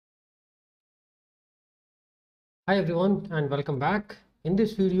Hi everyone and welcome back. In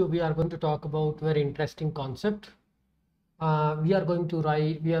this video we are going to talk about very interesting concept. We are going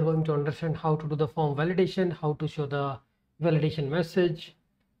to understand how to do the form validation, how to show the validation message,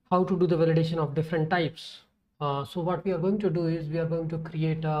 how to do the validation of different types. So what we are going to do is we are going to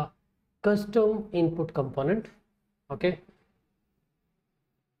create a custom input component. Okay,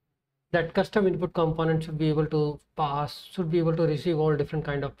 that custom input component should be able to receive all different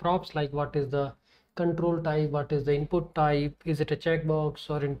kind of props, like what is the control type, what is the input type, is it a checkbox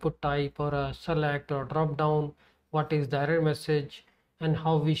or input type or a select or drop down, what is the error message, and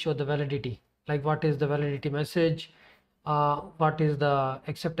how we show the validity, like what is the validity message, what is the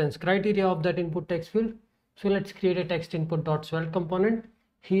acceptance criteria of that input text field. So let's create a text input.svelte component.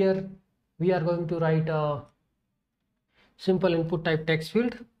 Here we are going to write a simple input type text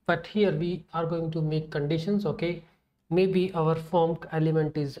field, but here we are going to make conditions. Okay, maybe our form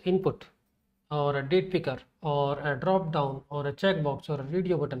element is input or a date picker or a drop down or a checkbox or a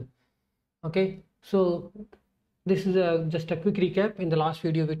radio button. Okay, so this is just a quick recap. In the last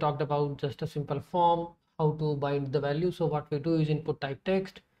video we talked about just a simple form, how to bind the value. So what we do is input type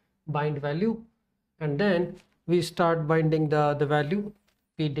text, bind value, and then we start binding the value.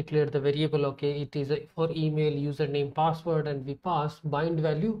 We declare the variable. Okay, it is for email, username, password, and we pass bind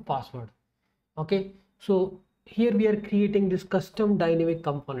value password. Okay, so here we are creating this custom dynamic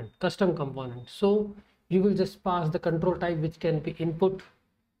custom component. So you will just pass the control type, which can be input,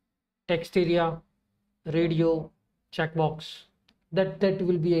 text area, radio, checkbox. That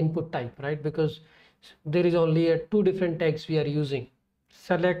will be input type, right? Because there is only two different tags we are using: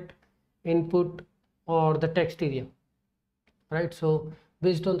 select, input, or the text area, right? So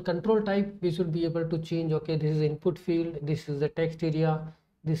based on control type we should be able to change. Okay, this is input field, this is the text area,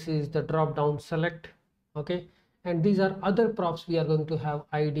 this is the drop down select. Okay, and these are other props we are going to have: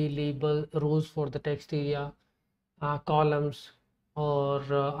 id, label, rows for the text area, columns, or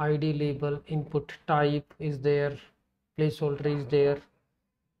id, label, input type is there, placeholder is there.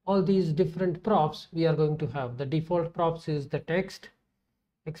 All these different props we are going to have. The default props is the text,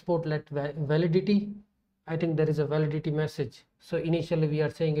 export let validity. I think there is a validity message, so initially we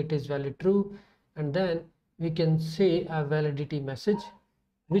are saying it is valid true, and then we can say a validity message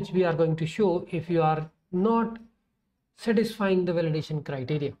which we are going to show if you are not satisfying the validation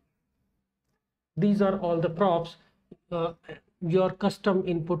criteria. These are all the props your custom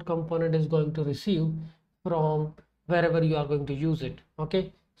input component is going to receive from wherever you are going to use it.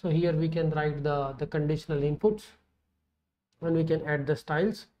 Okay, so here we can write the conditional inputs, and we can add the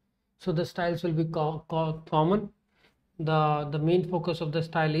styles. So the styles will be common. The main focus of the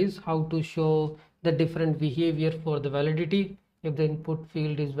style is how to show the different behavior for the validity, if the input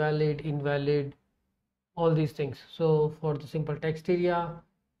field is valid, invalid, all these things. So for the simple text area,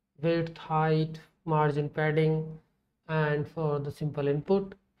 width, height, margin, padding, and for the simple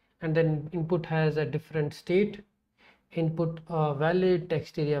input, and then input has a different state: input valid,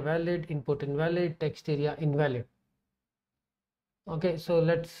 text area valid, input invalid, text area invalid. Okay, so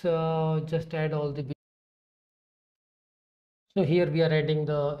let's just add all the. So here we are adding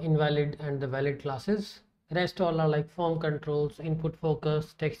the invalid and the valid classes. Rest all are like form controls, input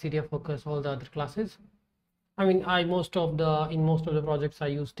focus, text area focus, all the other classes. I mean, in most of the projects I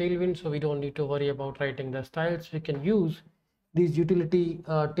use Tailwind, so we don't need to worry about writing the styles. We can use these utility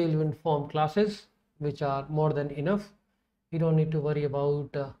Tailwind form classes, which are more than enough. We don't need to worry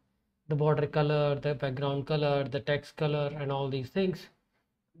about the border color, the background color, the text color, and all these things.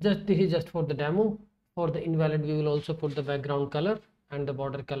 This is just for the demo. For the invalid, we will also put the background color and the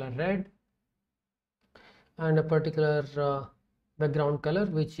border color red, and a particular background color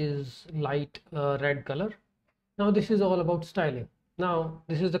which is light red color. Now this is all about styling. Now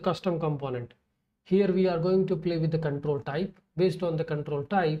this is the custom component. Here we are going to play with the control type. Based on the control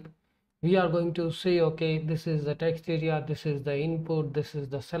type, we are going to say, okay, this is the text area, this is the input, this is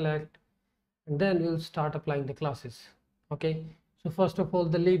the select, and then we'll start applying the classes. Okay, so first of all,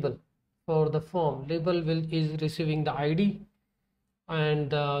 the label. For the form, label is receiving the id, and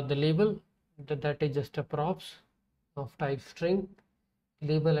the label that is just a props of type string.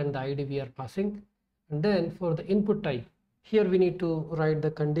 Label and the id we are passing. And then for the input type, here we need to write the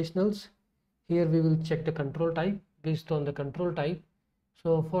conditionals. Here we will check the control type based on the control type.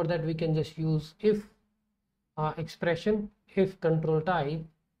 So for that we can just use if expression, if control type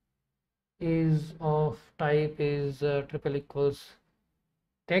is of type is triple equals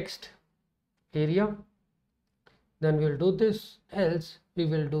text area, then we'll do this, else we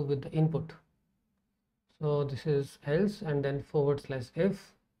will do with the input. So this is else, and then /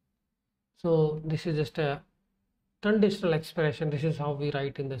 if. So this is just a conditional expression. This is how we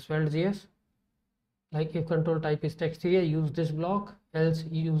write in the Svelte JS. like if control type is text area, use this block, else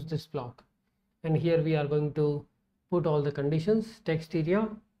use this block. And here we are going to put all the conditions: text area,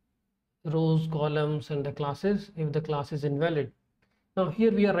 rows, columns, and the classes if the class is invalid. Now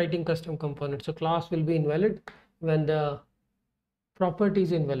here we are writing custom component, so class will be invalid when the property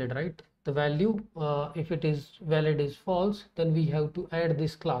is invalid, right? The value, if it is valid, is false, then we have to add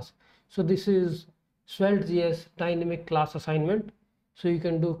this class. So this is Svelte JS dynamic class assignment. So you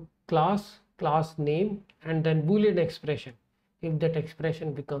can do class name and then boolean expression. If that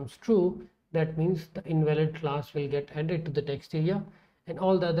expression becomes true, that means the invalid class will get added to the text area, and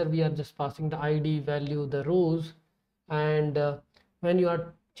all the other we are just passing the id, value, the rows. And when you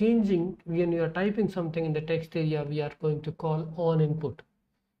are typing something in the text area, we are going to call on input.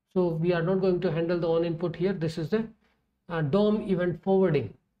 So we are not going to handle the on input here. This is the DOM event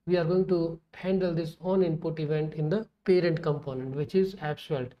forwarding. We are going to handle this on input event in the parent component, which is app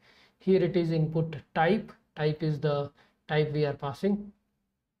Svelte. Here it is input type. Type is the type we are passing,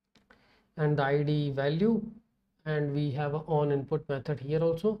 and the id, value, and we have an on input method here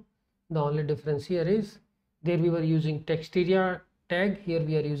also. The only difference here is there we were using text area tag, here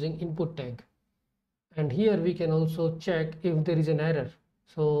we are using input tag. And here we can also check if there is an error.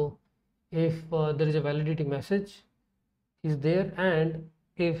 So if there is a validity message is there, and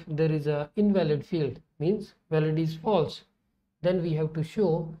if there is a invalid field, means validity is false, then we have to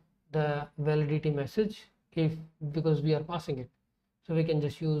show the validity message because we are passing it. So we can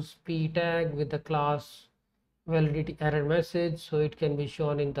just use p tag with the class validity error message, so it can be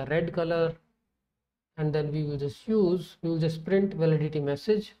shown in the red color, and then we will just print validity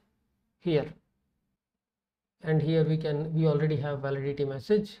message here. And here we already have validity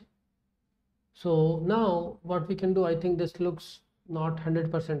message. So now what we can do, I think this looks not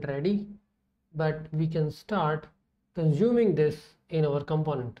 100% ready, but we can start consuming this in our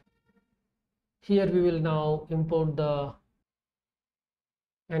component. Here we will now import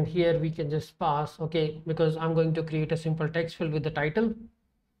and here we can just pass, okay, because I'm going to create a simple text field with the title.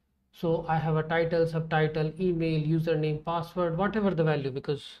 So I have a title, subtitle, email, username, password, whatever the value,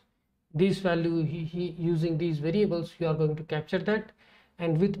 because this value using these variables you are going to capture that.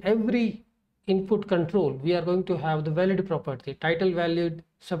 And with every input control we are going to have the valid property: title valid,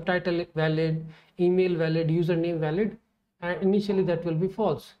 subtitle valid, email valid, username valid, and initially that will be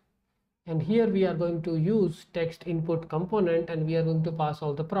false. And here we are going to use text input component, and we are going to pass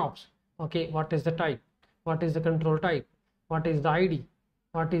all the props. Okay, what is the type, what is the control type, what is the id,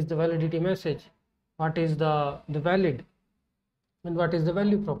 what is the validity message, what is the valid, and what is the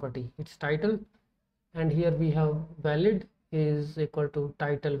value property, its title. And here we have valid is equal to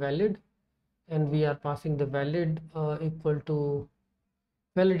title valid, and we are passing the valid equal to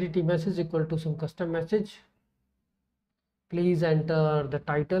validity message equal to some custom message. Please enter the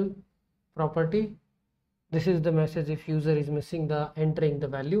title property. This is the message if user is missing the entering the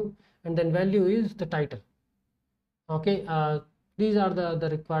value, and then value is the title. Okay, these are the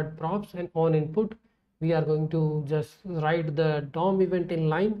required props. And on input we are going to just write the DOM event in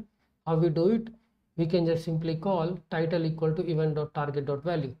line. How we do it? We can just simply call title equal to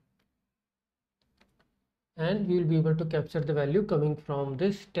event.target.value, and we will be able to capture the value coming from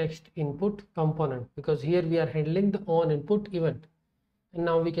this text input component, because here we are handling the on input event. And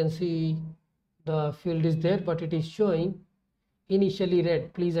now we can see the field is there, but it is showing initially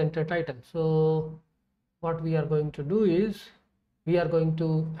red, please enter title. So what we are going to do is we are going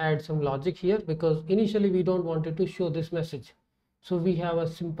to add some logic here, because initially we don't want it to show this message. So we have a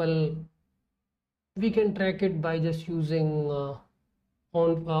simple, we can track it by just using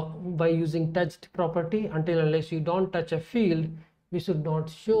by using touched property. Until unless you don't touch a field, we should not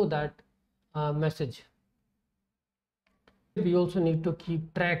show that message. We also need to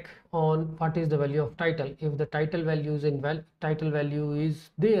keep track on what is the value of title. If the title value is title value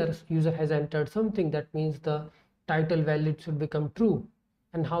is there, user has entered something, that means the title valid should become true.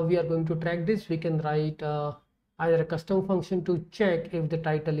 And how we are going to track this? We can write either a custom function to check if the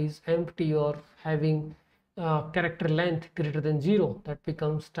title is empty or having character length greater than 0, that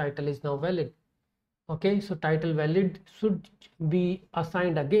becomes title is now valid. Okay, so title valid should be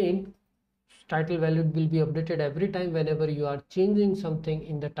assigned again. Title valid will be updated every time whenever you are changing something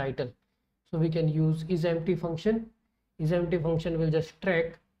in the title. So we can use isEmpty function. IsEmpty function will just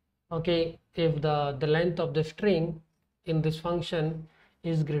track, okay, if the length of the string in this function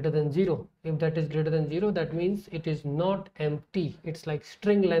is greater than 0. If that is greater than 0, that means it is not empty. It's like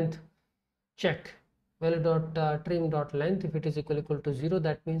string length check, value.trim.length. If it is equal to 0,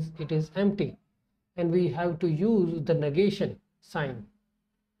 that means it is empty, and we have to use the negation sign.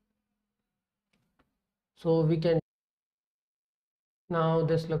 So we can Now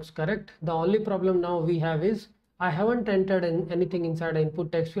this looks correct. The only problem now we have is I haven't entered anything inside the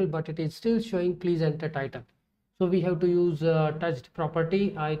input text field, but it is still showing please enter title. So we have to use touched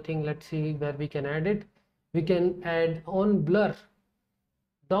property. I think let's see where we can add it. We can add on blur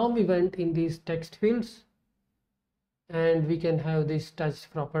DOM event in these text fields, and we can have this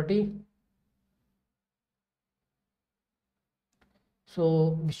touched property.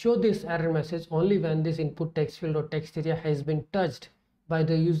 So we show this error message only when this input text field or text area has been touched by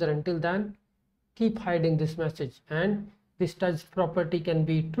the user. Until then, keep hiding this message, and this touched property can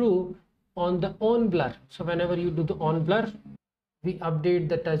be true on the on blur. So whenever you do the on blur, we update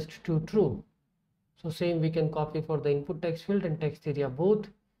the touched to true. So same we can copy for the input text field and text area both.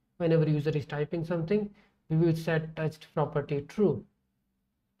 Whenever user is typing something, we will set touched property true,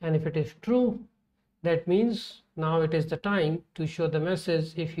 and if it is true, that means now it is the time to show the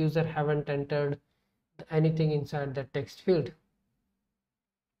message if user haven't entered anything inside the text field.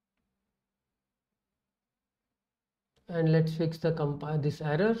 And let's fix this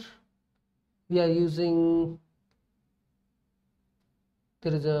error. We are using,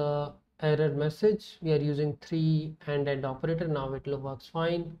 there is a error message. We are using 3 and operator. Now it works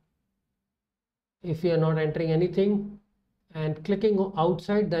fine. If we are not entering anything and clicking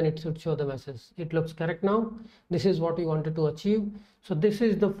outside, then it should show the message. It looks correct now. This is what we wanted to achieve. So this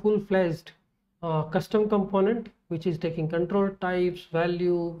is the full-fledged custom component, which is taking control types,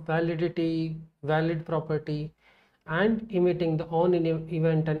 value, validity, valid property, and emitting the on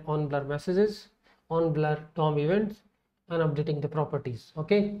event and on blur messages, on blur DOM events, and updating the properties.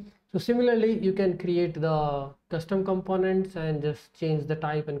 Okay, so similarly you can create the custom components and just change the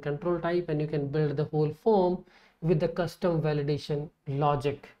type and control type, and you can build the whole form with the custom validation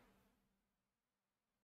logic.